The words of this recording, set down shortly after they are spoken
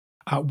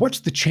What's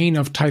the chain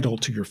of title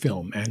to your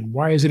film, and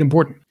why is it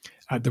important?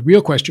 The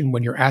real question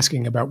when you're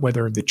asking about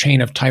whether the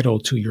chain of title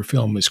to your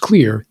film is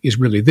clear is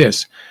really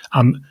this.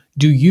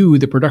 Do you,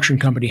 the production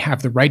company,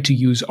 have the right to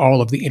use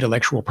all of the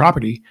intellectual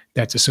property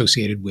that's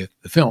associated with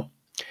the film?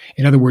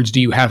 In other words,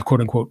 do you have,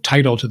 quote unquote,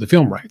 title to the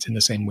film rights in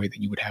the same way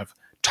that you would have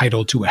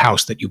title to a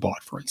house that you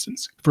bought, for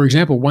instance? For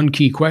example, one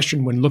key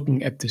question when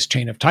looking at this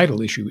chain of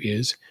title issue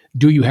is,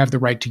 do you have the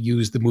right to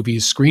use the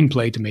movie's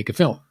screenplay to make a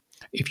film?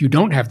 If you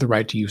don't have the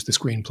right to use the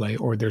screenplay,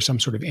 or there's some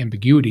sort of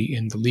ambiguity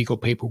in the legal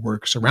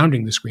paperwork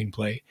surrounding the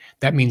screenplay,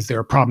 that means there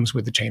are problems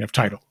with the chain of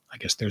title. I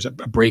guess there's a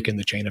break in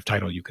the chain of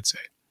title, you could say.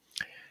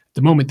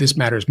 The moment this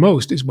matters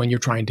most is when you're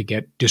trying to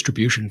get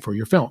distribution for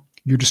your film.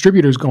 Your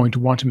distributor is going to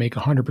want to make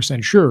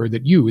 100% sure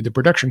that you, the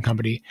production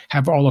company,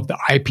 have all of the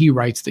IP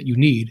rights that you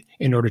need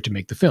in order to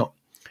make the film.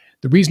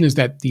 The reason is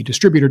that the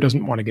distributor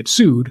doesn't want to get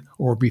sued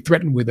or be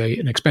threatened with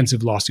an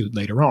expensive lawsuit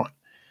later on.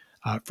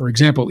 For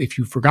example, if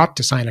you forgot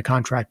to sign a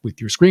contract with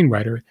your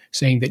screenwriter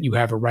saying that you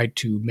have a right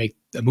to make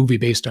a movie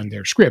based on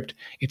their script,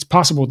 it's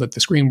possible that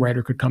the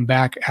screenwriter could come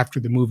back after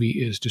the movie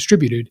is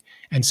distributed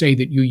and say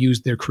that you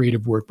used their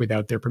creative work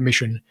without their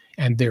permission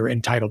and they're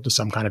entitled to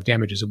some kind of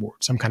damages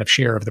award, some kind of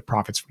share of the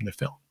profits from the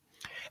film.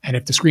 And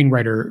if the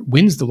screenwriter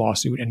wins the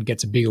lawsuit and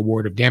gets a big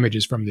award of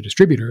damages from the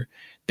distributor,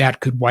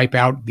 that could wipe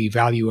out the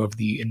value of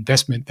the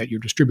investment that your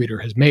distributor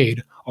has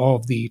made, all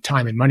of the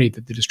time and money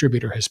that the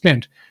distributor has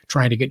spent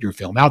trying to get your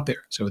film out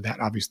there. So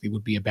that obviously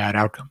would be a bad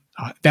outcome.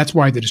 That's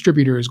why the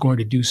distributor is going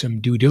to do some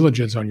due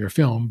diligence on your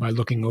film by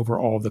looking over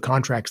all of the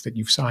contracts that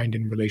you've signed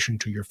in relation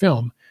to your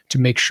film to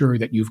make sure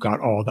that you've got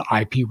all the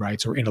IP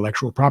rights or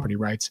intellectual property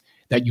rights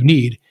that you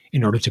need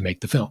in order to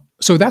make the film.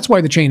 So that's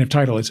why the chain of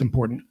title is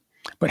important.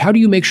 But how do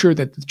you make sure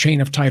that the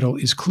chain of title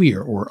is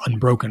clear or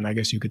unbroken, I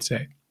guess you could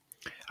say?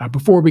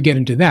 Before we get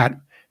into that,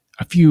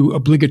 a few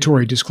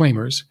obligatory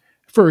disclaimers.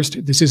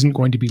 First, this isn't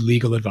going to be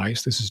legal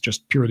advice. This is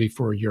just purely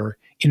for your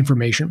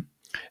information.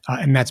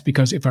 And that's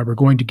because if I were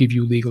going to give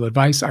you legal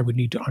advice, I would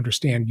need to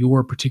understand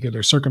your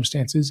particular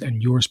circumstances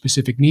and your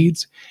specific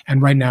needs.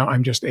 And right now,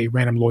 I'm just a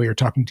random lawyer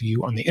talking to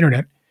you on the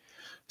internet.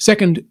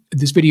 Second,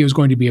 this video is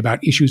going to be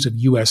about issues of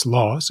U.S.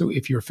 law. So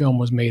if your film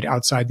was made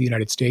outside the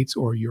United States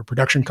or your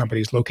production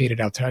company is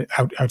located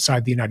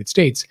outside the United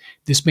States,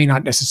 this may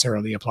not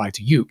necessarily apply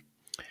to you.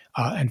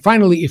 And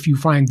finally, if you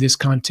find this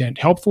content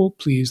helpful,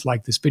 please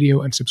like this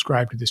video and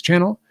subscribe to this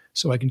channel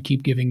so I can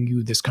keep giving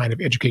you this kind of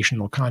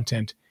educational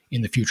content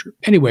in the future.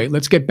 Anyway,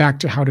 let's get back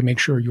to how to make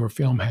sure your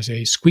film has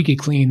a squeaky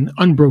clean,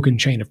 unbroken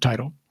chain of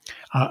title.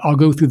 I'll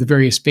go through the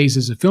various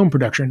phases of film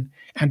production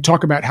and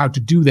talk about how to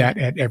do that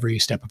at every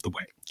step of the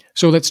way.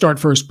 So let's start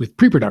first with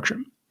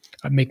pre-production.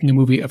 Making a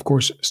movie, of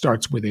course,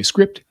 starts with a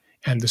script,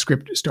 and the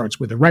script starts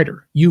with a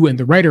writer. You and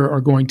the writer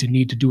are going to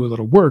need to do a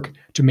little work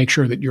to make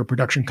sure that your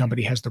production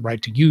company has the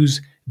right to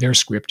use their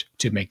script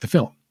to make the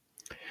film.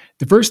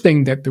 The first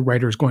thing that the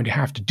writer is going to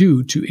have to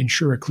do to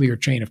ensure a clear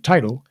chain of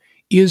title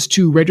is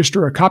to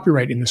register a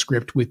copyright in the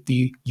script with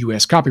the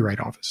U.S.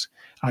 Copyright Office.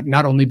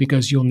 Not only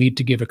because you'll need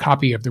to give a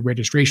copy of the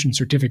registration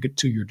certificate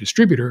to your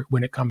distributor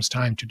when it comes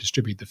time to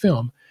distribute the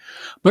film,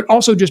 but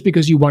also just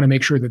because you want to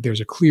make sure that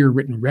there's a clear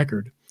written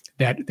record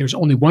that there's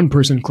only one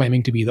person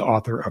claiming to be the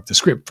author of the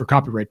script for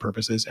copyright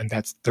purposes, and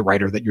that's the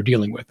writer that you're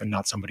dealing with and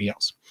not somebody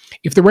else.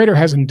 If the writer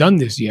hasn't done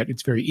this yet,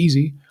 it's very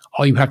easy.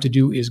 All you have to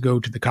do is go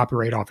to the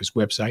Copyright Office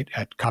website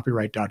at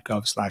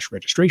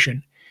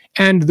copyright.gov/registration,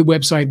 and the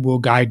website will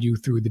guide you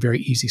through the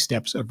very easy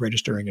steps of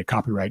registering a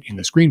copyright in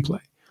the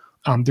screenplay.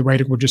 The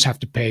writer will just have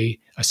to pay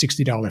a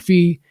 $60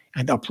 fee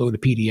and upload a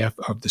PDF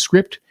of the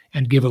script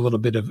and give a little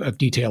bit of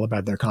detail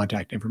about their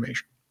contact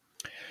information.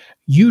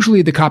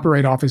 Usually the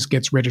Copyright Office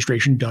gets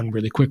registration done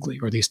really quickly,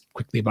 or at least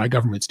quickly by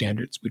government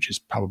standards, which is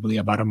probably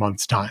about a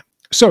month's time.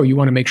 So you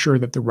want to make sure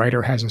that the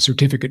writer has a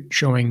certificate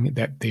showing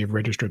that they've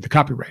registered the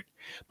copyright.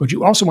 But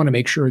you also want to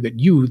make sure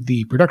that you,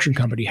 the production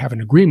company, have an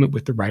agreement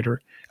with the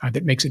writer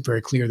that makes it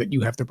very clear that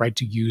you have the right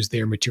to use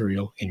their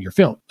material in your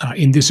film.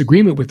 In this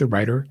agreement with the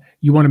writer,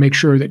 you want to make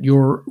sure that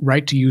your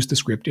right to use the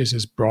script is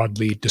as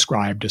broadly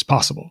described as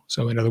possible.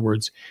 So in other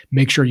words,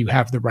 make sure you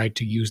have the right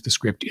to use the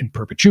script in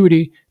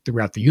perpetuity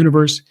throughout the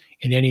universe,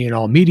 in any and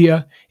all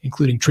media,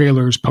 including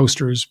trailers,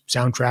 posters,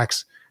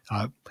 soundtracks,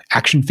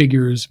 action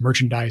figures,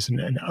 merchandise,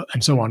 and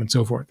so on and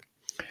so forth.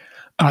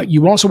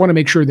 You also want to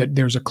make sure that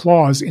there's a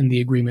clause in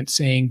the agreement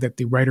saying that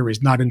the writer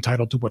is not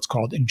entitled to what's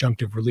called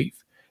injunctive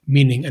relief,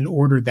 meaning an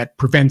order that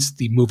prevents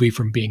the movie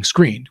from being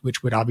screened,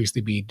 which would obviously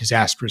be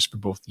disastrous for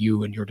both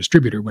you and your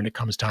distributor when it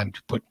comes time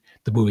to put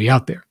the movie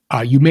out there.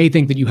 You may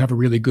think that you have a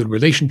really good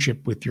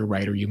relationship with your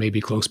writer. You may be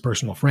close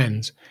personal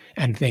friends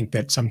and think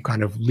that some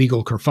kind of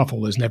legal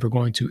kerfuffle is never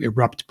going to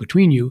erupt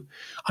between you.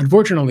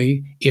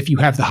 Unfortunately, if you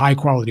have the high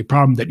quality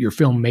problem that your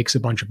film makes a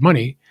bunch of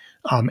money,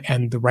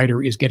 and the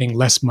writer is getting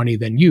less money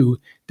than you,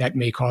 that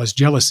may cause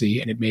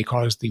jealousy, and it may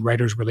cause the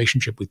writer's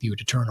relationship with you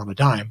to turn on a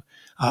dime.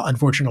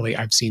 Unfortunately,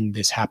 I've seen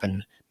this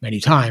happen many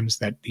times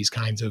that these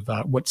kinds of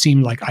what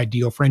seem like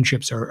ideal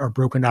friendships are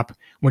broken up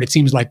when it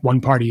seems like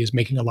one party is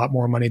making a lot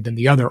more money than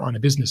the other on a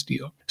business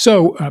deal.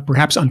 So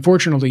perhaps,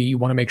 unfortunately, you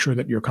want to make sure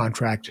that your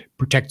contract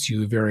protects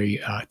you very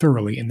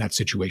thoroughly in that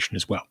situation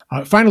as well.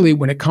 Finally,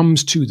 when it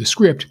comes to the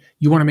script,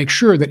 you want to make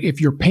sure that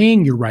if you're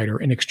paying your writer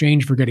in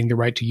exchange for getting the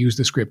right to use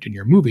the script in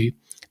your movie,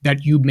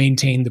 that you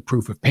maintain the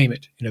proof of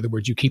payment. In other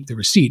words, you keep the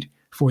receipt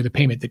for the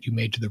payment that you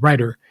made to the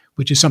writer,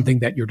 which is something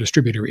that your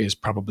distributor is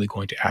probably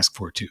going to ask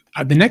for too.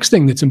 The next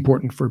thing that's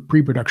important for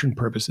pre-production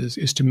purposes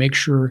is to make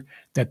sure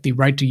that the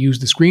right to use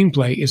the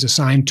screenplay is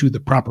assigned to the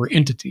proper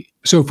entity.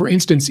 So for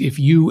instance, if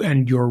you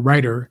and your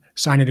writer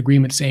sign an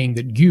agreement saying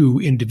that you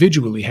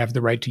individually have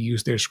the right to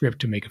use their script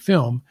to make a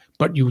film,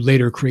 but you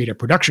later create a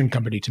production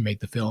company to make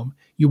the film,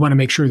 you want to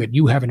make sure that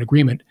you have an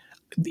agreement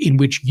in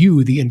which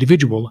you, the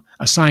individual,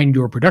 assign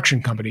your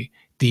production company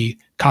the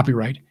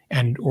copyright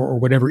and or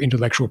whatever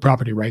intellectual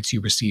property rights you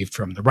received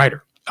from the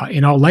writer.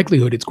 In all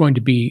likelihood, it's going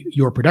to be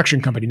your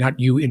production company, not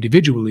you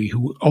individually,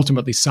 who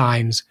ultimately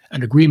signs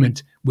an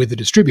agreement with the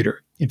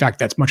distributor. In fact,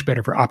 that's much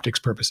better for optics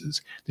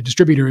purposes. The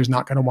distributor is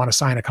not going to want to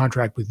sign a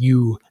contract with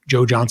you,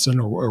 Joe Johnson,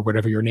 or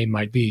whatever your name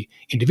might be,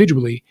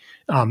 individually.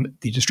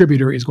 The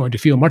distributor is going to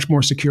feel much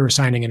more secure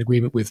signing an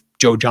agreement with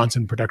Joe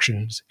Johnson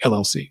Productions,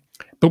 LLC.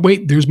 But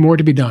wait, there's more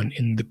to be done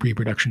in the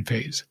pre-production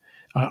phase.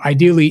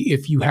 Ideally,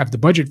 if you have the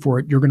budget for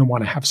it, you're going to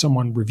want to have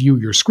someone review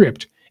your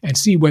script and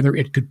see whether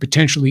it could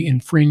potentially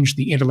infringe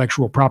the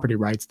intellectual property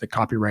rights, the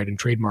copyright and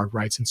trademark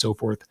rights and so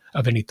forth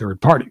of any third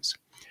parties.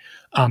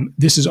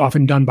 This is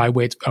often done by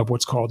way of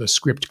what's called a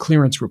script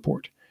clearance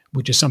report,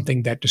 which is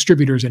something that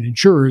distributors and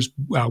insurers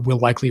will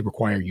likely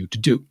require you to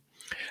do.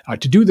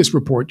 To do this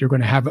report, you're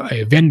going to have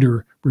a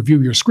vendor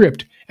review your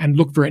script and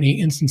look for any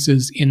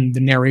instances in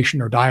the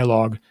narration or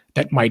dialogue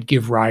that might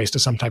give rise to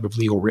some type of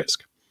legal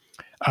risk.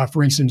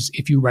 For instance,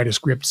 if you write a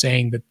script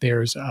saying that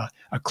there's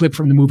a clip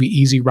from the movie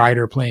Easy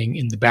Rider playing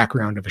in the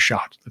background of a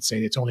shot, let's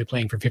say it's only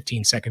playing for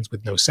 15 seconds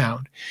with no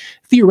sound.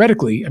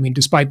 Theoretically, I mean,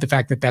 despite the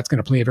fact that that's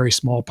going to play a very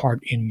small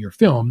part in your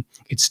film,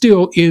 it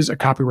still is a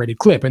copyrighted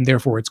clip, and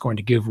therefore it's going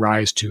to give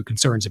rise to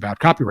concerns about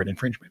copyright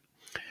infringement.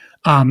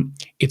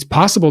 It's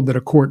possible that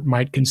a court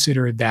might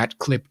consider that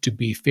clip to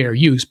be fair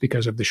use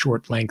because of the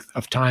short length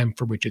of time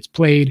for which it's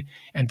played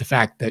and the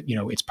fact that,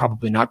 it's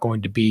probably not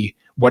going to be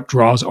what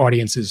draws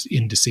audiences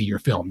in to see your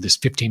film, this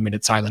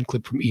 15-minute silent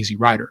clip from Easy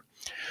Rider.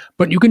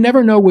 But you can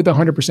never know with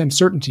 100%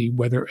 certainty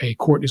whether a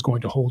court is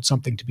going to hold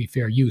something to be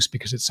fair use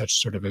because it's such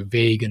sort of a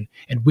vague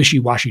and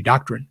wishy-washy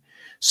doctrine.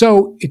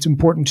 So it's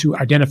important to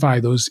identify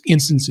those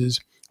instances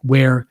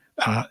where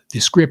the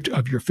script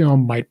of your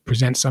film might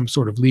present some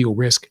sort of legal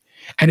risk.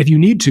 And if you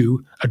need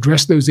to,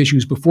 address those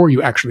issues before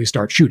you actually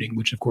start shooting,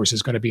 which of course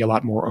is going to be a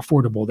lot more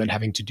affordable than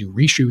having to do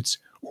reshoots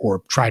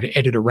or try to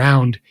edit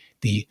around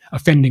the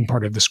offending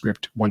part of the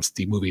script once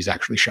the movie is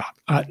actually shot.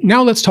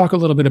 Now let's talk a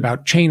little bit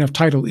about chain of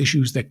title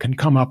issues that can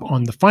come up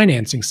on the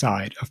financing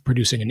side of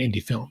producing an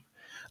indie film.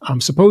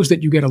 Suppose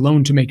that you get a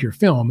loan to make your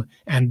film,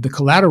 and the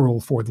collateral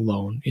for the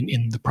loan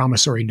in the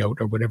promissory note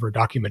or whatever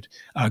document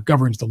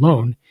governs the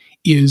loan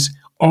is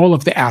all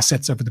of the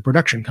assets of the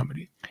production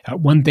company.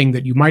 One thing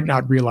that you might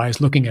not realize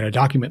looking at a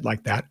document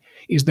like that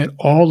is that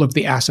all of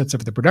the assets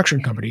of the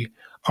production company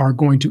are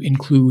going to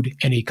include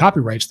any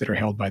copyrights that are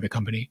held by the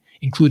company,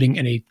 including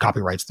any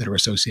copyrights that are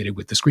associated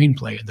with the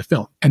screenplay and the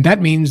film. And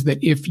that means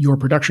that if your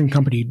production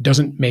company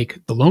doesn't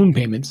make the loan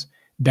payments,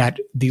 that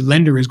the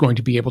lender is going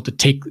to be able to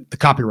take the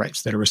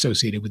copyrights that are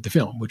associated with the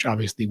film, which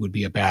obviously would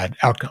be a bad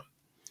outcome.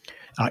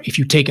 If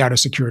you take out a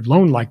secured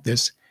loan like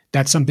this,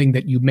 that's something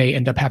that you may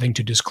end up having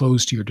to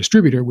disclose to your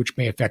distributor, which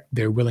may affect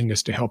their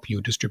willingness to help you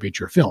distribute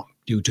your film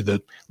due to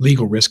the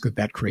legal risk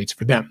that creates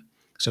for them.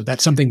 So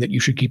that's something that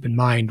you should keep in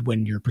mind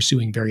when you're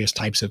pursuing various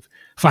types of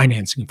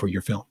financing for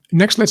your film.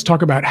 Next, let's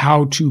talk about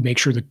how to make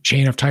sure the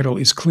chain of title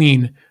is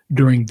clean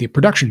during the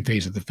production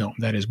phase of the film,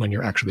 that is, when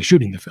you're actually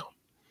shooting the film.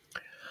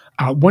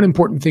 One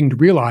important thing to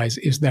realize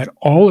is that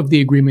all of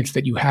the agreements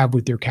that you have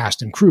with your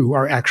cast and crew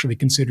are actually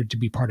considered to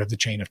be part of the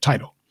chain of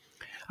title.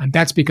 And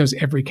that's because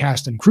every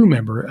cast and crew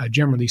member,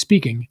 generally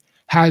speaking,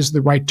 has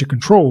the right to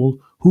control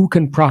who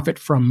can profit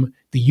from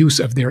the use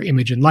of their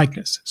image and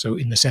likeness. So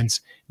in the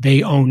sense,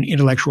 they own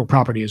intellectual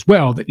property as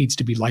well that needs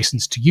to be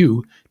licensed to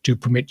you to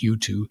permit you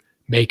to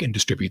make and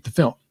distribute the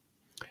film.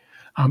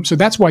 So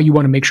that's why you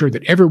want to make sure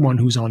that everyone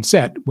who's on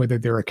set, whether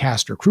they're a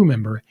cast or crew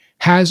member,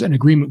 has an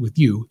agreement with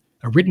you,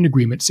 a written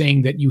agreement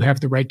saying that you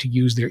have the right to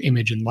use their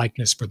image and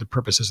likeness for the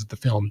purposes of the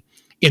film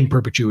in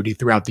perpetuity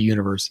throughout the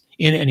universe,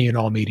 in any and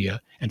all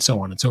media, and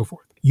so on and so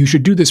forth. You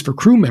should do this for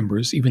crew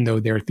members, even though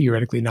they're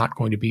theoretically not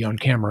going to be on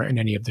camera in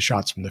any of the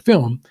shots from the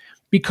film,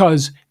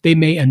 because they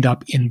may end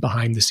up in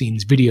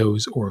behind-the-scenes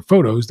videos or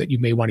photos that you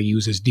may want to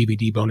use as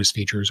DVD bonus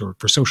features or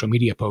for social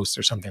media posts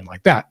or something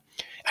like that.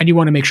 And you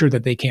want to make sure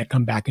that they can't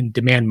come back and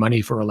demand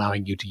money for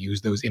allowing you to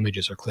use those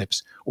images or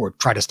clips or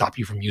try to stop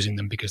you from using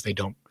them because they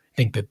don't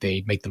think that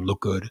they make them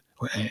look good,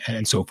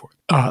 and so forth.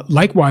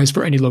 Likewise,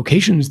 for any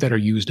locations that are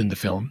used in the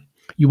film,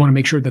 you want to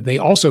make sure that they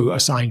also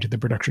assign to the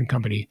production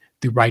company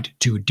the right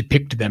to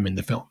depict them in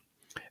the film.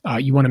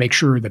 You want to make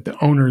sure that the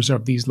owners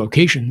of these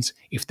locations,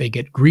 if they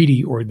get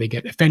greedy or they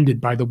get offended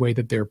by the way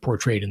that they're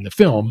portrayed in the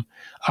film,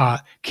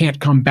 can't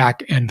come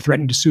back and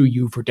threaten to sue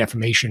you for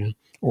defamation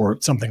or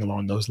something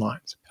along those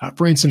lines.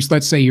 For instance,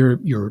 let's say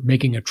you're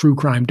making a true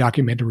crime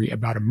documentary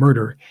about a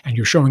murder and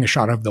you're showing a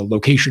shot of the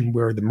location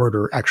where the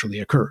murder actually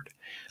occurred.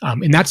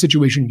 In that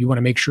situation, you want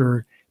to make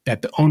sure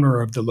that the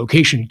owner of the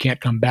location can't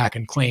come back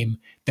and claim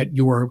that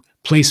your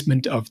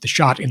placement of the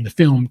shot in the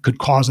film could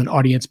cause an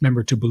audience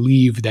member to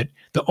believe that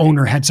the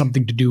owner had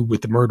something to do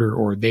with the murder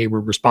or they were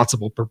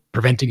responsible for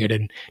preventing it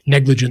and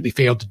negligently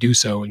failed to do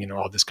so, and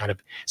all this kind of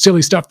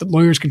silly stuff that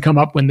lawyers can come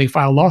up when they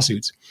file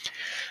lawsuits.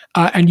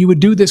 And you would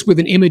do this with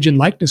an image and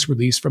likeness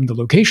release from the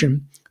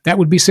location that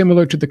would be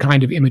similar to the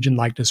kind of image and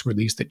likeness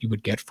release that you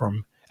would get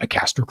from a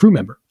cast or crew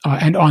member.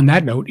 And on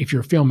that note, if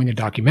you're filming a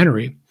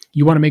documentary,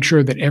 you want to make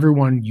sure that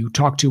everyone you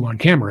talk to on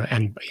camera,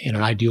 and in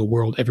an ideal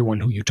world, everyone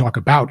who you talk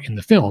about in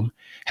the film,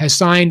 has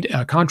signed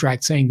a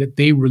contract saying that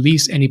they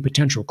release any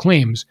potential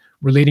claims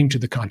relating to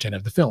the content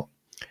of the film.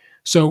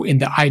 So in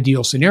the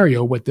ideal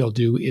scenario, what they'll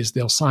do is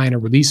they'll sign a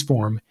release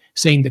form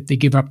saying that they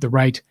give up the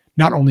right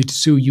not only to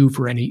sue you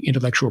for any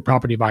intellectual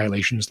property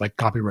violations like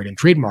copyright and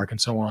trademark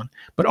and so on,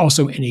 but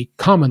also any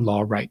common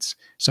law rights,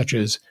 such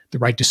as the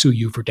right to sue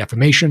you for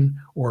defamation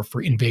or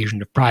for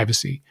invasion of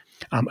privacy.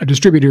 A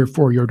distributor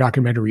for your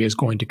documentary is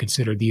going to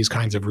consider these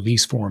kinds of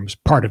release forms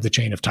part of the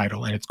chain of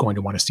title, and it's going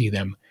to want to see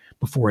them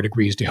before it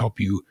agrees to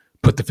help you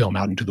put the film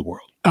out into the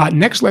world.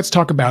 Next, let's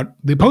talk about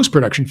the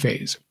post-production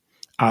phase.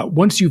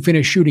 Once you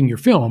finish shooting your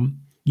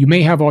film, you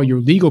may have all your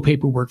legal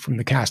paperwork from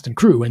the cast and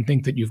crew and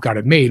think that you've got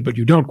it made, but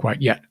you don't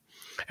quite yet.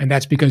 And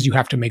that's because you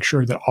have to make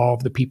sure that all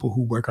of the people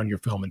who work on your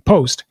film in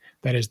post,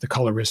 that is the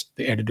colorist,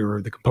 the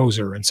editor, the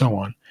composer, and so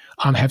on,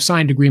 have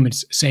signed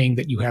agreements saying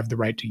that you have the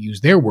right to use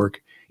their work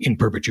in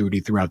perpetuity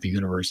throughout the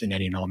universe in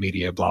any and all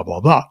media, blah, blah,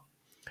 blah.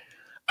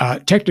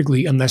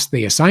 Technically, unless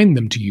they assign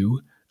them to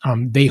you,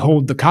 they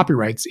hold the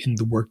copyrights in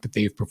the work that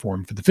they've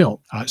performed for the film.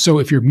 So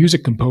if your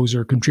music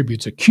composer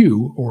contributes a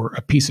cue or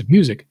a piece of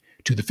music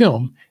to the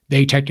film,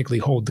 they technically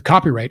hold the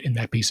copyright in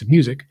that piece of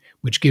music,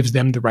 which gives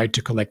them the right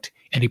to collect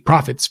any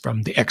profits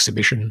from the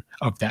exhibition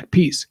of that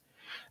piece.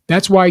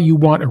 That's why you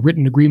want a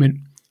written agreement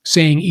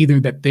saying either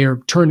that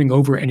they're turning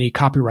over any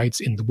copyrights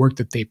in the work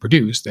that they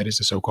produce, that is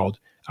a so-called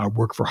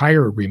work for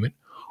hire agreement,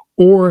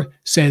 or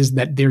says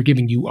that they're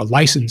giving you a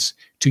license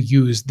to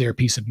use their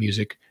piece of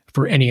music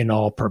for any and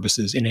all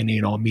purposes in any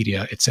and all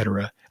media,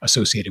 etc.,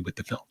 associated with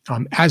the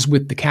film. As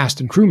with the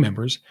cast and crew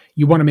members,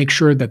 you want to make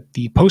sure that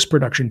the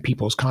post-production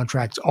people's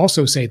contracts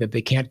also say that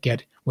they can't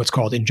get what's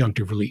called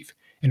injunctive relief.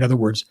 In other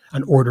words,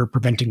 an order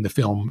preventing the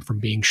film from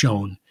being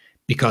shown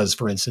because,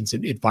 for instance,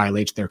 it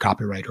violates their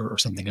copyright or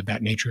something of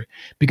that nature,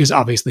 because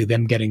obviously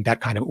them getting that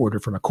kind of order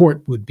from a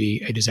court would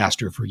be a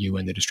disaster for you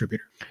and the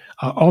distributor.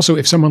 Also,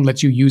 if someone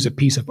lets you use a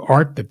piece of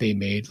art that they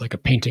made, like a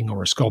painting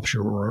or a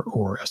sculpture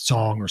or a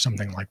song or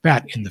something like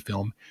that in the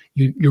film,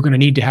 you're going to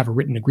need to have a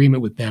written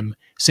agreement with them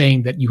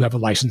saying that you have a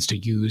license to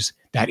use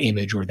that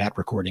image or that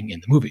recording in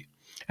the movie.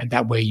 And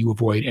that way you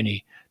avoid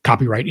any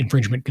copyright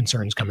infringement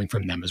concerns coming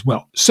from them as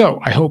well.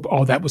 So I hope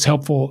all that was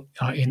helpful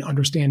in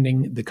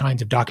understanding the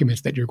kinds of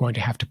documents that you're going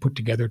to have to put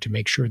together to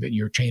make sure that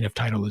your chain of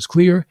title is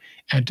clear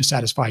and to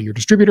satisfy your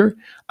distributor.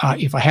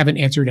 If I haven't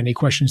answered any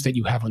questions that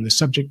you have on this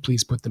subject,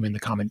 please put them in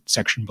the comment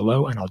section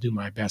below and I'll do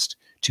my best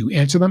to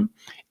answer them.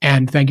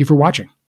 And thank you for watching.